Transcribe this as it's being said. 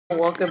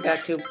Welcome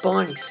back to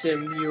Bunny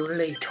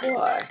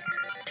Simulator.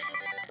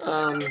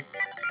 Oh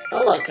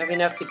look, I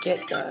have to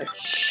get the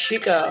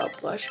Chica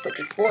plush, but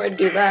before I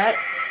do that,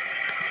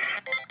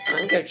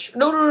 I'm gonna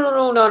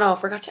no, I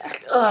forgot to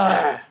act.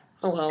 Oh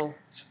well.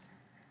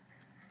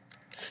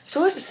 It's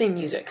always the same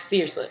music,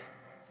 seriously.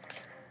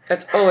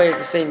 That's always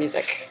the same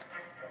music.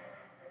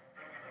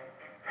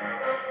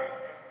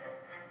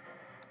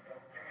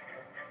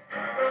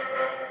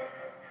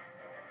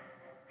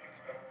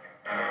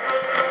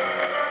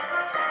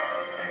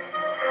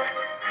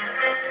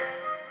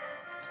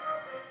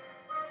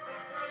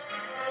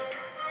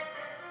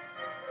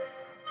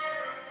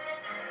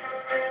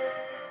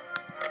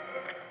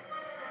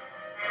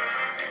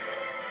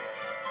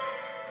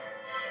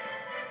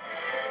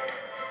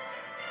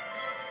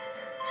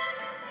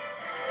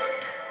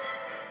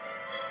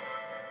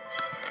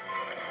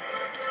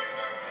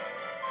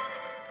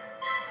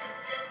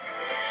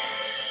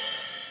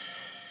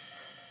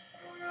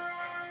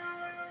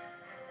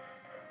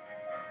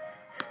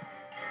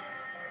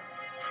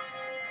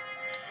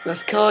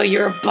 Let's kill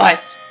your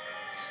butt.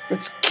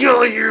 Let's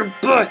kill your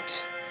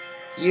butt.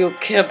 You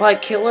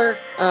butt killer?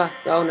 Oh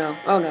no,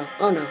 oh no,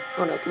 oh no,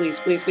 oh no, please,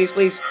 please, please,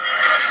 please.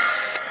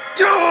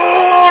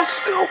 Oh,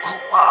 so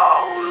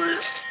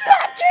close.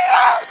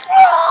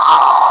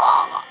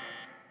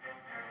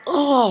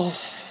 Oh.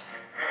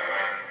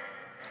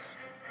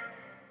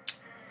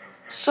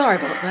 Sorry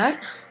about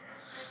that.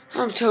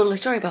 I'm totally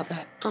sorry about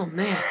that. Oh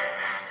man.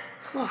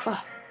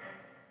 Oh.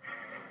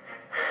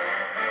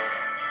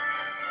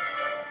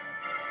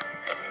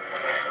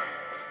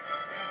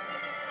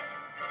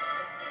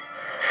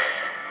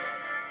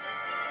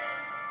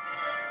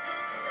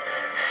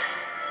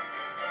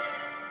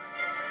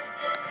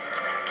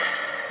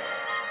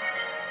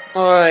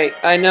 Alright,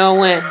 I know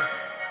when.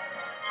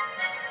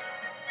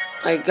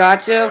 I got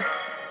to.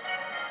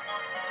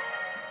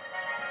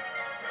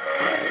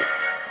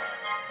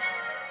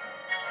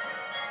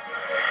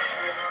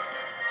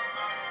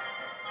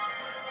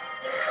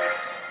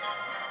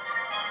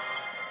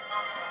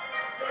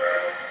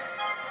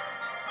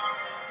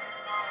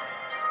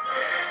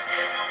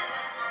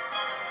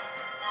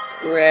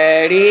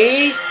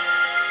 Ready?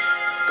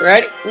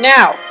 Ready?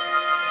 Now!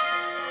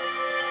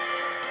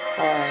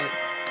 Alright.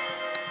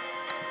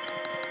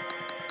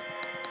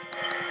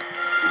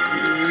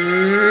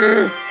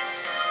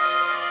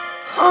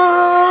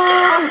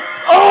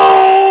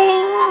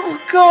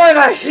 Oh, God,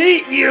 I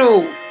hate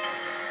you!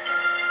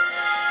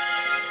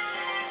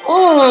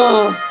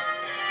 Oh!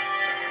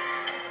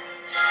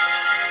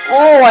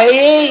 Oh, I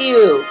hate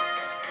you!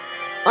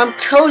 I'm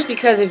toast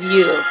because of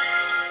you.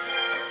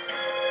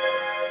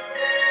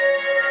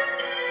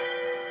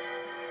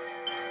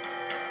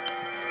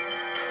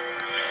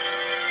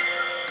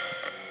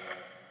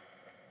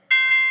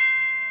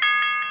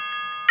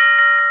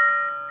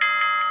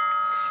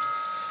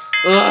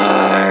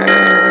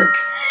 Urgh.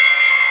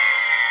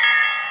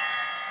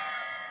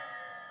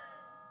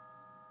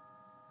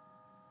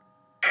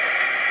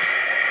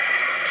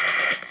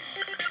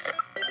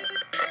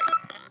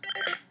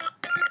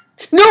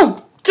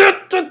 No!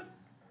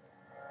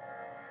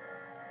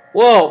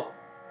 Whoa!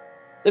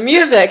 The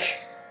music!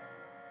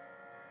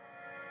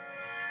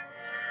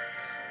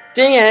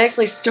 Dang it, I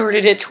actually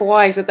started it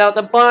twice without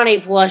the Bonnie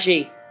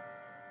plushie.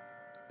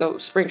 The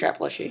Springtrap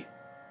plushie.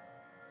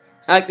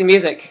 I like the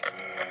music.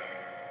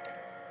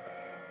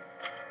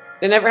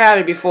 It never had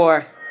it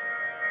before.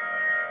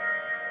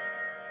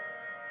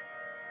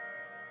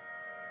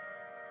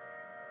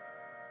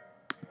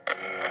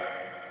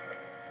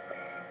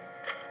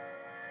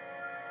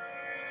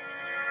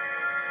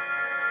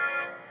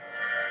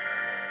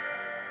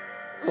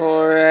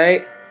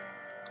 Alright.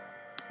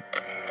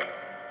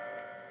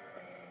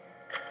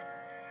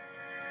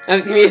 I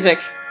like the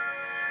music.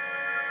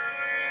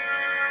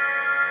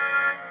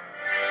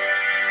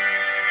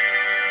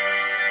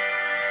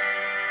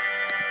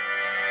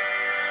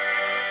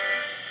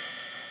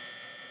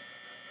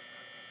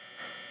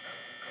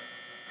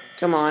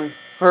 Come on.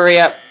 Hurry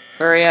up.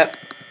 Hurry up.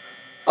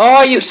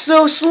 Oh, you're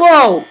so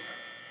slow!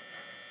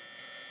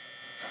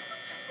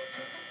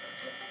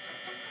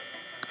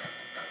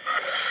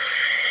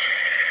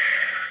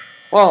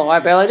 Whoa, I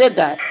barely did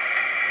that.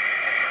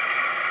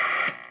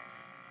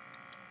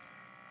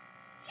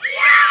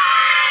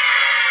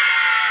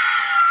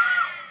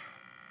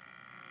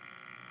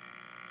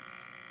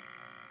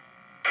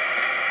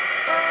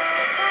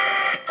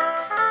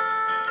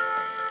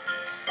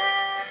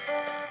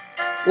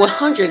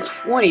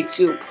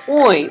 $122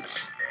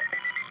 points.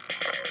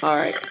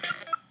 Alright.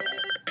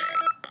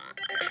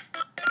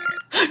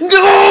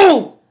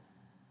 No!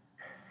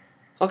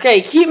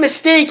 Okay, keep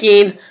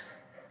mistaking.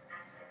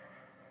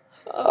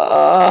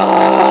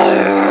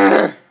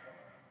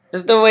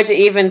 There's no way to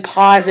even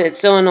pause it. It's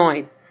so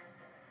annoying.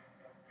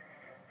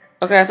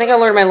 Okay, I think I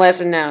learned my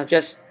lesson now.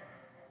 I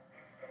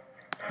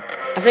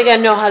think I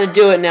know how to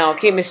do it now.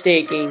 Keep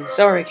mistaking.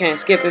 Sorry, can I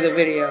skip through the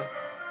video?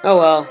 Oh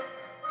well.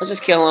 Let's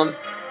just kill him.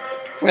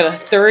 For the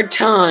third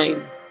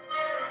time.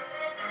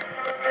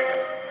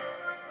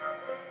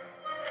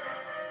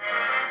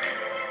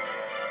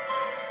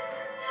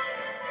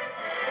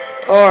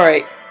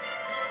 Alright.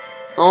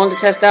 I want to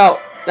test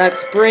out that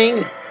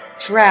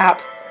Springtrap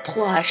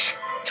plush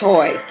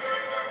toy.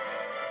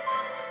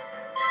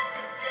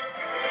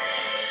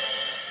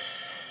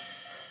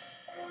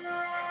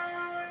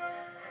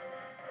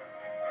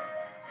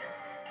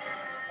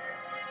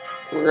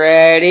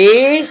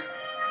 Ready?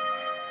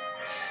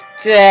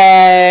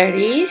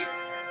 Steady.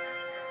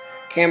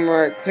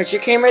 Camera, put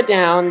your camera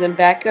down, then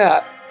back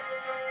up.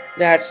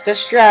 That's the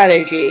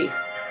strategy.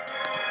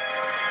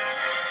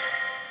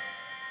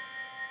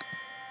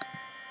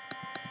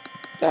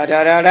 Da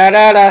da da da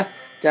da da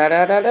da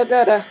da da da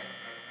da da.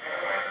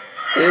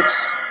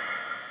 Oops.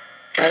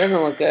 That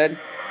doesn't look good.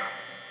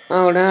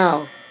 Oh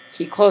no.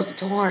 He closed the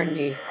door on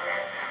me.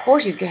 Of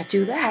course he's gonna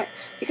do that,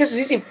 because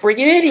he's a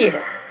freaking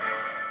idiot.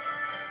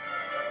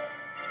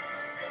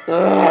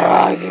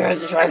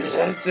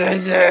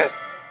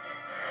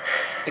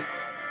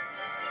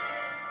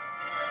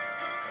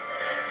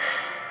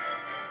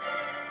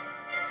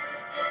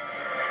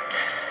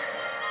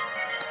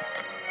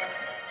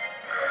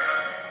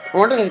 I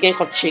wonder if there's a game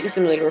called Chicken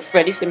Simulator or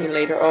Freddy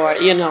Simulator, or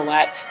you know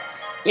what?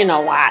 You know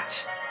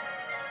what?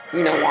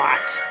 You know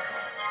what?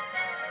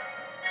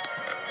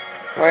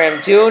 Alright,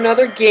 I'm doing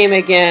another game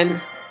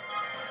again.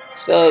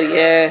 So,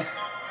 yeah.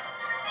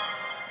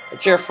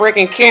 Put your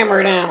freaking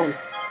camera down.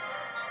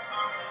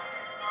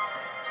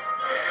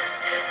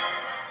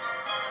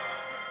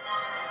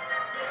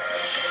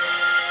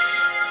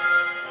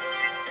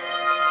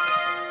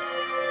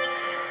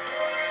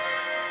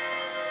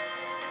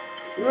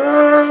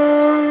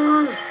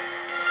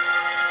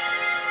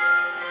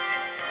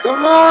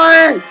 Come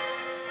on!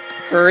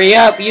 Hurry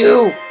up,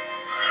 you!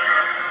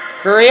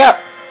 Hurry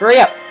up! Hurry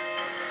up!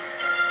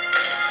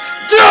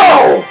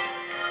 No!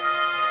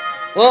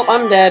 Well,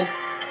 I'm dead.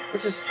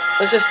 Let's just...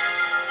 It's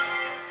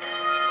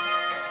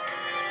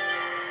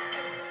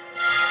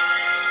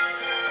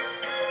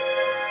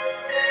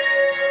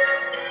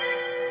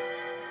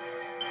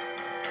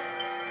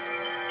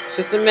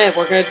just a minute,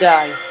 we're gonna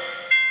die.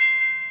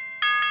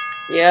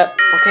 Yep,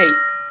 okay.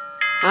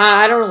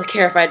 I don't really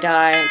care if I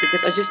die,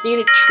 because I just need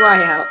a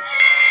tryout.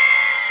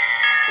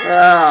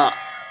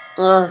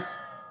 Ugh.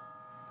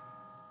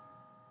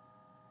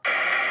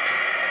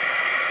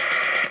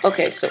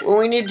 Okay, so what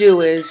we need to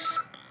do is...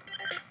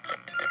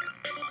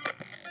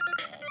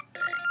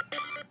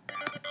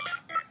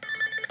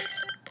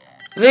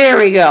 There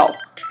we go!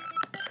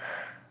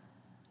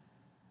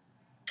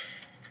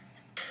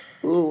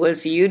 Ooh, what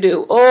does you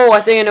do? Oh,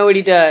 I think I know what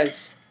he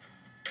does.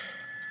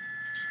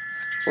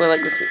 Oh, I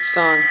like this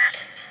song.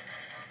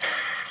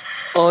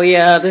 Oh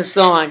yeah, this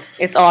song.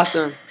 It's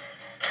awesome.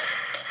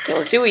 Okay,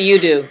 let's see what you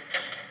do.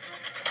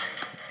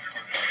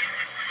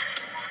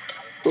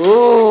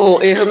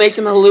 Ooh, it makes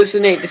him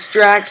hallucinate.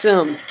 Distracts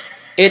him.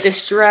 It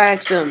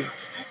distracts him.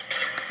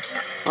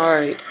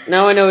 Alright,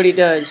 now I know what he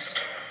does.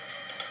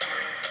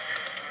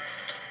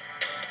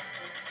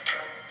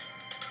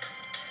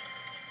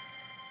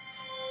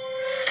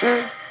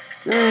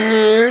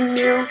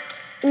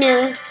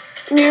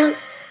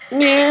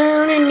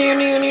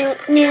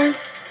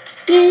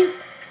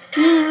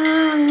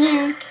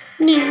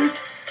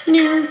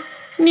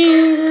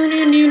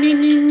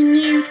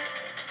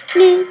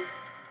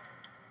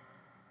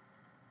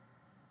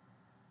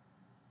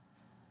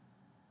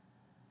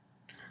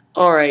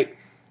 Alright.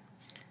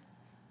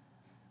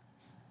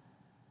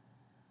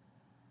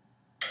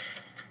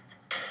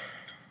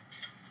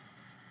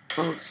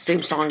 Oh,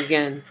 same song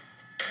again.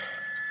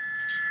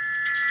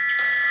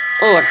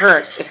 Oh, it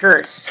hurts. It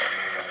hurts.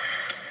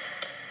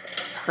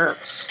 It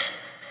hurts.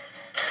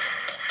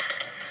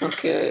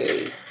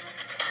 Okay.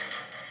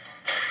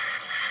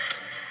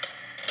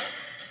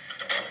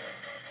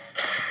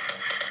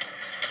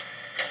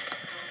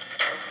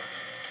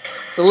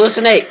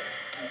 Hallucinate.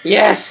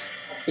 Yes.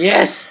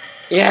 Yes.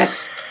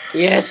 Yes.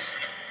 Yes.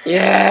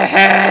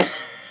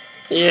 Yes.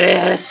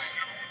 Yes.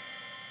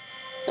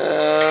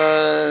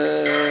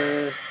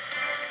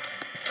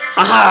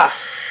 Haha.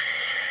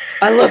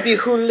 I love you,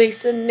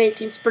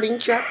 hallucinating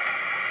Springtrap.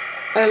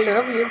 I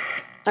love you.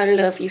 I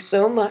love you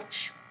so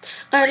much.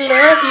 I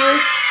love you.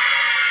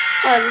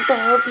 I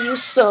love you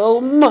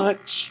so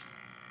much.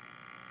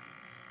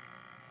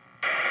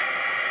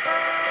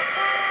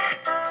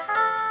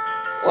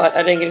 What?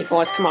 I didn't get any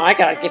points. Come on, I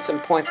gotta get some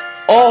points.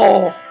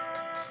 Oh!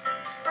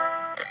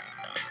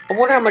 I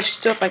wonder how much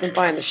stuff I can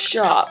buy in the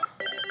shop.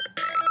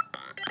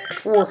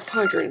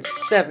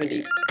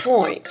 470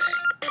 points.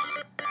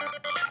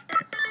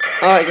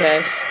 Alright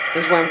guys,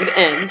 this is where I'm going to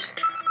end.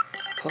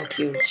 Hope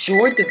you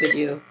enjoyed the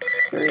video.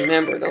 And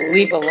remember to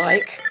leave a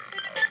like.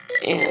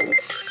 And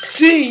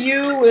see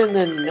you in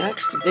the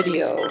next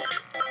video.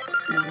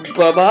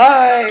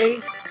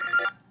 Bye-bye.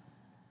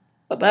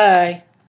 Bye-bye.